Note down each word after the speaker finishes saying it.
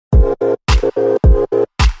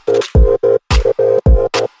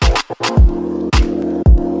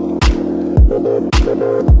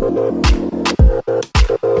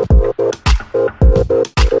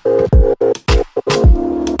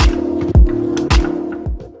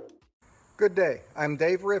Good day. I'm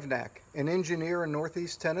Dave Hrivnak, an engineer in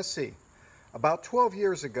Northeast Tennessee. About 12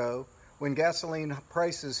 years ago, when gasoline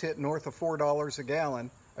prices hit north of $4 a gallon,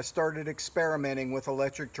 I started experimenting with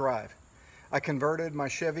electric drive. I converted my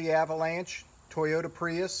Chevy Avalanche, Toyota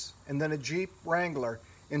Prius, and then a Jeep Wrangler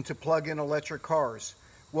into plug-in electric cars,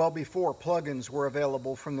 well before plug-ins were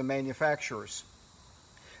available from the manufacturers.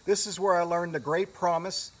 This is where I learned the great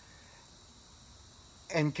promise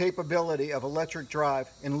and capability of electric drive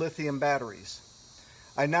in lithium batteries.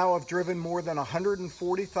 I now have driven more than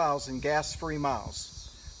 140,000 gas-free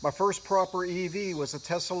miles. My first proper EV was a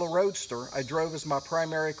Tesla Roadster I drove as my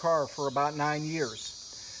primary car for about 9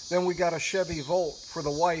 years. Then we got a Chevy Volt for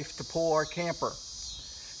the wife to pull our camper.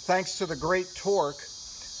 Thanks to the great torque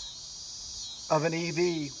of an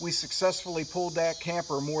EV, we successfully pulled that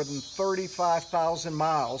camper more than 35,000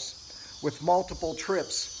 miles with multiple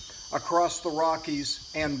trips across the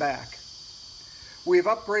Rockies and back. We've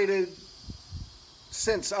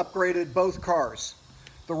since upgraded both cars.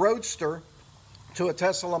 The Roadster to a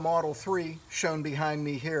Tesla Model 3, shown behind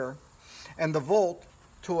me here, and the Volt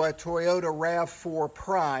to a Toyota RAV4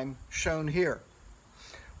 Prime, shown here.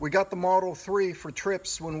 We got the Model 3 for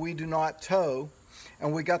trips when we do not tow,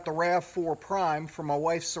 and we got the RAV4 Prime for my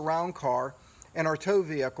wife's surround car and our tow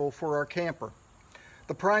vehicle for our camper.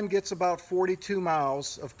 The Prime gets about 42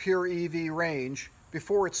 miles of pure EV range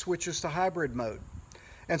before it switches to hybrid mode.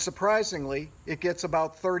 And surprisingly, it gets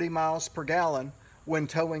about 30 miles per gallon when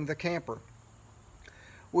towing the camper.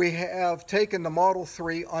 We have taken the Model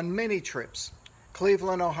 3 on many trips: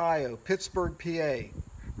 Cleveland, Ohio, Pittsburgh, PA,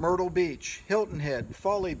 Myrtle Beach, Hilton Head,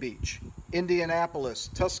 Folly Beach, Indianapolis,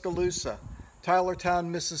 Tuscaloosa,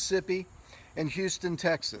 Tylertown, Mississippi, and Houston,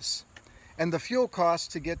 Texas. And the fuel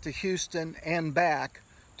cost to get to Houston and back,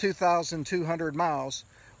 2,200 miles,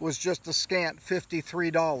 was just a scant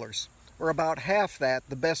 $53, or about half that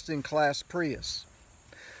the best-in-class Prius.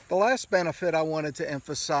 The last benefit I wanted to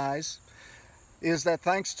emphasize is that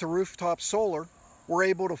thanks to rooftop solar, we're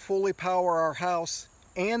able to fully power our house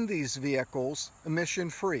and these vehicles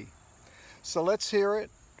emission-free. So let's hear it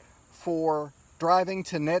for driving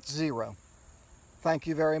to net zero. Thank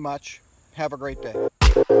you very much. Have a great day.